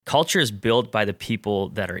culture is built by the people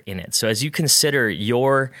that are in it. So as you consider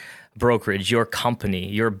your brokerage, your company,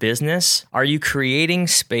 your business, are you creating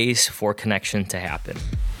space for connection to happen?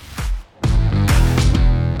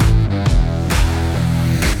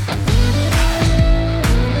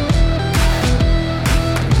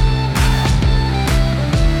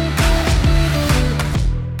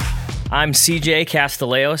 I'm CJ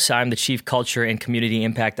Castillejos. I'm the Chief Culture and Community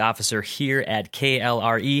Impact Officer here at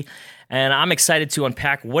KLRE, and I'm excited to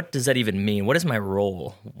unpack what does that even mean? What is my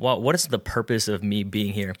role? What is the purpose of me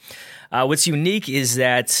being here? What's unique is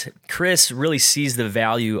that Kris really sees the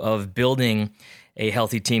value of building a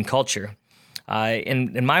healthy team culture.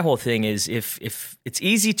 And my whole thing is if it's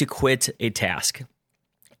easy to quit a task,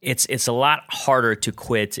 it's a lot harder to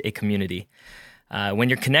quit a community. When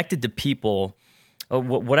you're connected to people,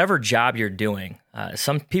 whatever job you're doing,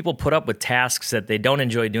 some people put up with tasks that they don't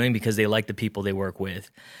enjoy doing because they like the people they work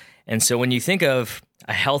with. And so when you think of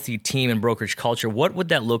a healthy team and brokerage culture, what would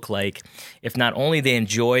that look like if not only they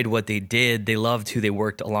enjoyed what they did, they loved who they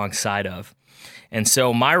worked alongside of? And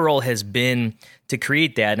so my role has been to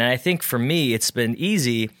create that. And I think for me, it's been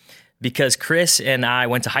easy because Kris and I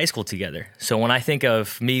went to high school together. So when I think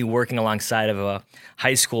of me working alongside of a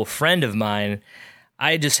high school friend of mine,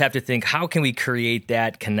 I just have to think, how can we create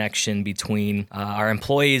that connection between our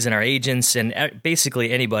employees and our agents and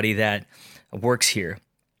basically anybody that works here?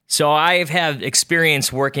 So I've had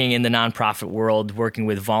experience working in the nonprofit world, working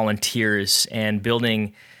with volunteers and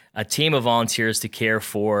building a team of volunteers to care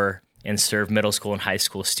for and serve middle school and high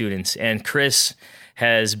school students. And Kris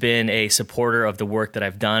has been a supporter of the work that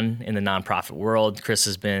I've done in the nonprofit world. Kris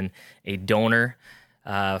has been a donor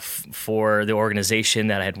for the organization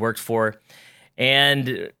that I had worked for.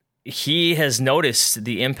 And he has noticed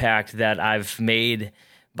the impact that I've made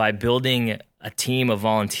by building a team of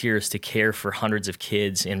volunteers to care for hundreds of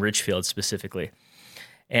kids in Richfield specifically.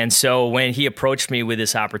 And so when he approached me with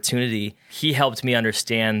this opportunity, he helped me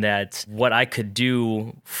understand that what I could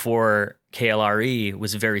do for KLRE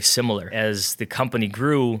was very similar. As the company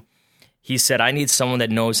grew, he said, I need someone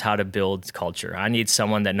that knows how to build culture. I need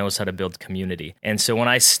someone that knows how to build community. And so when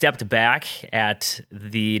I stepped back at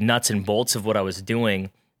the nuts and bolts of what I was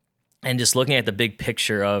doing and just looking at the big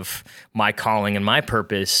picture of my calling and my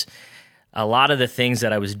purpose, a lot of the things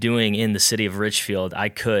that I was doing in the city of Richfield, I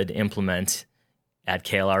could implement at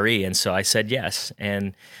KLRE. And so I said yes.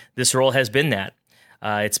 And this role has been that.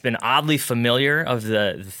 It's been oddly familiar of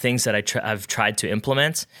the things that I've tried to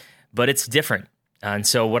implement, but it's different. And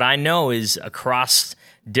so what I know is across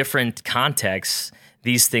different contexts,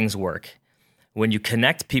 these things work. When you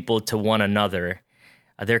connect people to one another,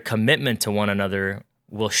 their commitment to one another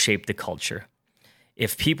will shape the culture.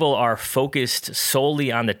 If people are focused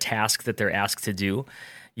solely on the task that they're asked to do,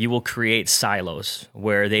 you will create silos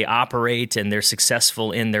where they operate and they're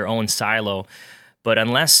successful in their own silo. But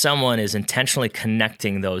unless someone is intentionally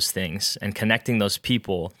connecting those things and connecting those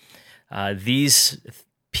people, these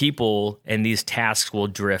people and these tasks will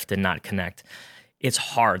drift and not connect. It's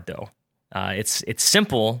hard though. It's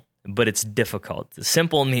simple, but it's difficult.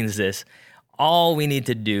 Simple means this: all we need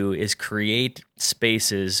to do is create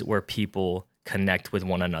spaces where people connect with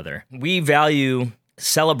one another. We value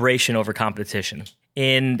celebration over competition.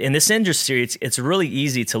 In this industry, it's really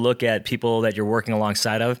easy to look at people that you're working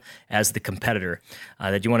alongside of as the competitor,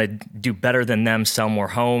 that you want to do better than them, sell more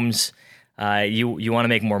homes, you want to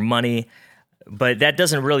make more money. But that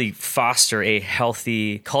doesn't really foster a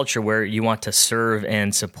healthy culture where you want to serve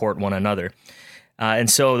and support one another.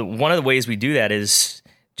 And so one of the ways we do that is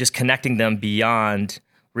just connecting them beyond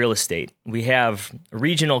real estate. We have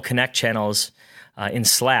regional connect channels in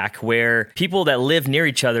Slack where people that live near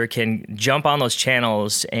each other can jump on those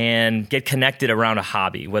channels and get connected around a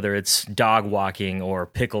hobby, whether it's dog walking or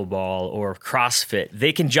pickleball or CrossFit.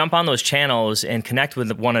 They can jump on those channels and connect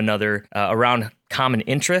with one another around common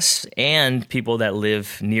interests and people that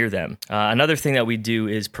live near them. Another thing that we do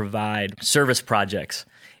is provide service projects.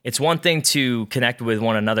 It's one thing to connect with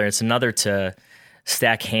one another. It's another to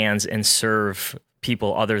stack hands and serve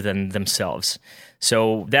people other than themselves.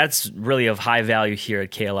 So that's really of high value here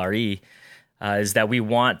at KLRE, is that we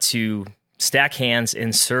want to stack hands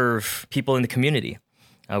and serve people in the community.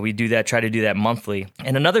 We do that, try to do that monthly.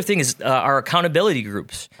 And another thing is our accountability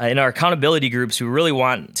groups. In our accountability groups, we really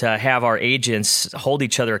want to have our agents hold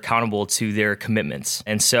each other accountable to their commitments.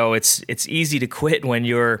 And so it's easy to quit when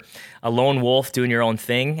you're a lone wolf doing your own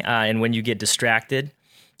thing, and when you get distracted,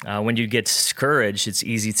 when you get discouraged, it's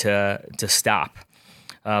easy to stop.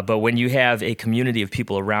 But when you have a community of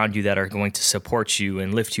people around you that are going to support you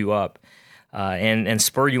and lift you up, and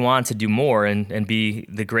spur you on to do more and be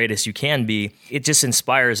the greatest you can be. It just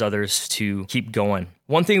inspires others to keep going.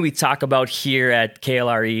 One thing we talk about here at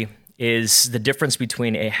KLRE is the difference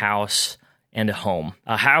between a house and a home.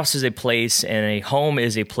 A house is a place, and a home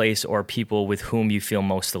is a place or people with whom you feel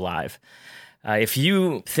most alive. If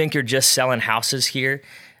you think you're just selling houses here,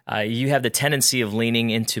 you have the tendency of leaning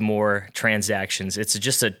into more transactions. It's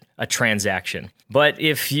just a transaction. But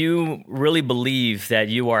if you really believe that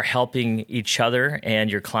you are helping each other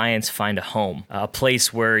and your clients find a home, a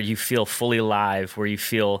place where you feel fully alive, where you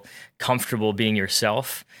feel comfortable being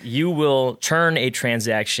yourself, you will turn a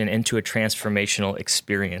transaction into a transformational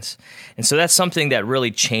experience. And so that's something that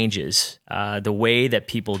really changes the way that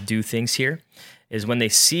people do things here, is when they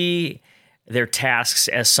see their tasks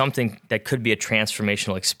as something that could be a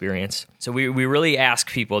transformational experience. So we really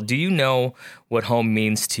ask people, do you know what home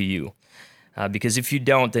means to you? Because if you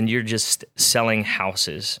don't, then you're just selling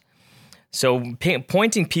houses. So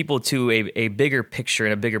pointing people to a bigger picture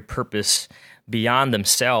and a bigger purpose beyond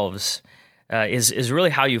themselves is really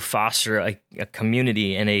how you foster a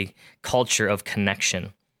community and a culture of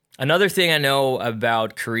connection. Another thing I know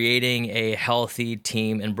about creating a healthy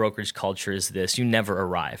team and brokerage culture is this: you never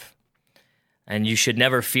arrive. And you should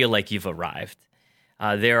never feel like you've arrived.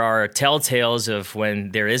 There are telltales of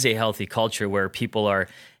when there is a healthy culture where people are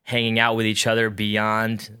hanging out with each other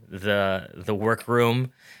beyond the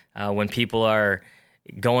workroom, when people are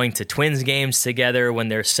going to Twins games together, when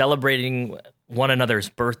they're celebrating one another's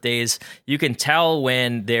birthdays. You can tell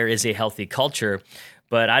when there is a healthy culture,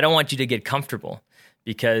 but I don't want you to get comfortable,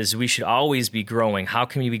 because we should always be growing. How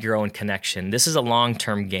can we be growing connection? This is a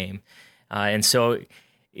long-term game. And so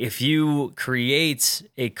if you create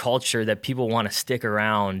a culture that people want to stick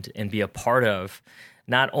around and be a part of,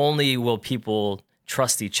 not only will people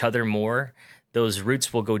trust each other more, those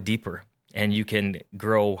roots will go deeper and you can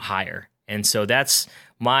grow higher. And so that's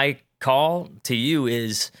my call to you: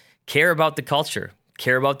 is care about the culture,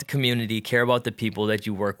 care about the community, care about the people that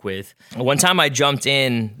you work with. One time I jumped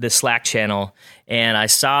in the Slack channel and I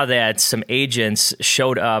saw that some agents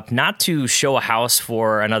showed up, not to show a house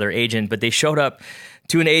for another agent, but they showed up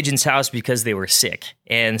to an agent's house because they were sick.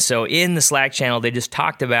 And so in the Slack channel, they just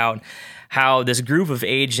talked about how this group of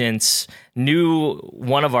agents knew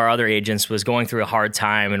one of our other agents was going through a hard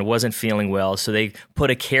time and wasn't feeling well. So they put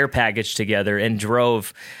a care package together and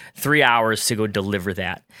drove 3 hours to go deliver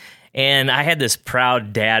that. And I had this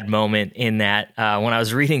proud dad moment in that when I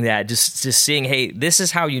was reading that, just seeing, hey, this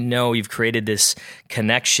is how you know you've created this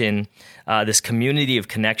connection, this community of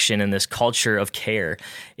connection and this culture of care,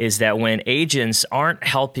 is that when agents aren't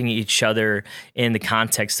helping each other in the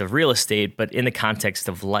context of real estate, but in the context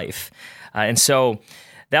of life. And so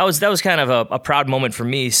that was kind of a proud moment for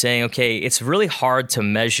me, saying, okay, it's really hard to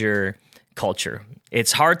measure culture.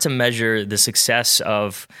 It's hard to measure the success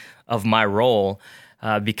of my role,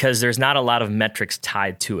 because there's not a lot of metrics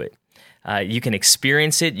tied to it. You can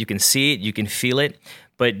experience it, you can see it, you can feel it,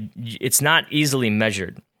 but it's not easily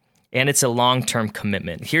measured. And it's a long-term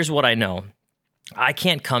commitment. Here's what I know. I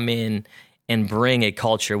can't come in and bring a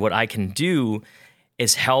culture. What I can do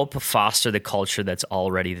is help foster the culture that's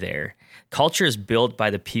already there. Culture is built by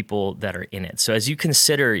the people that are in it. So as you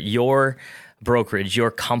consider your brokerage, your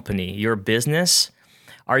company, your business,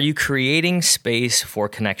 are you creating space for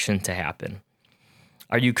connection to happen?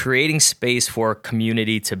 Are you creating space for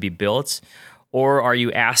community to be built, or are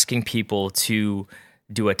you asking people to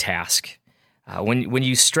do a task? When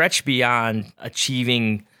you stretch beyond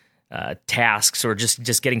achieving tasks or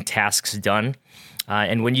just getting tasks done,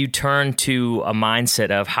 and when you turn to a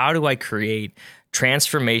mindset of how do I create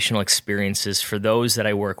transformational experiences for those that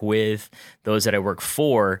I work with, those that I work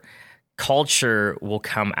for, culture will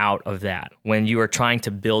come out of that. When you are trying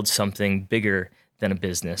to build something bigger than a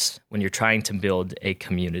business, when you're trying to build a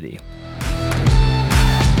community.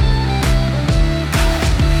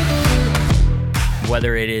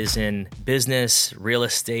 Whether it is in business, real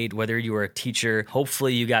estate, whether you are a teacher,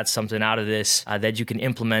 hopefully you got something out of this that you can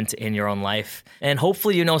implement in your own life. And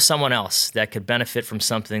hopefully you know someone else that could benefit from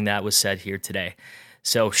something that was said here today.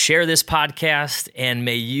 So share this podcast, and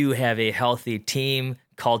may you have a healthy team,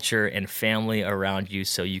 culture, and family around you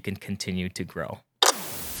so you can continue to grow.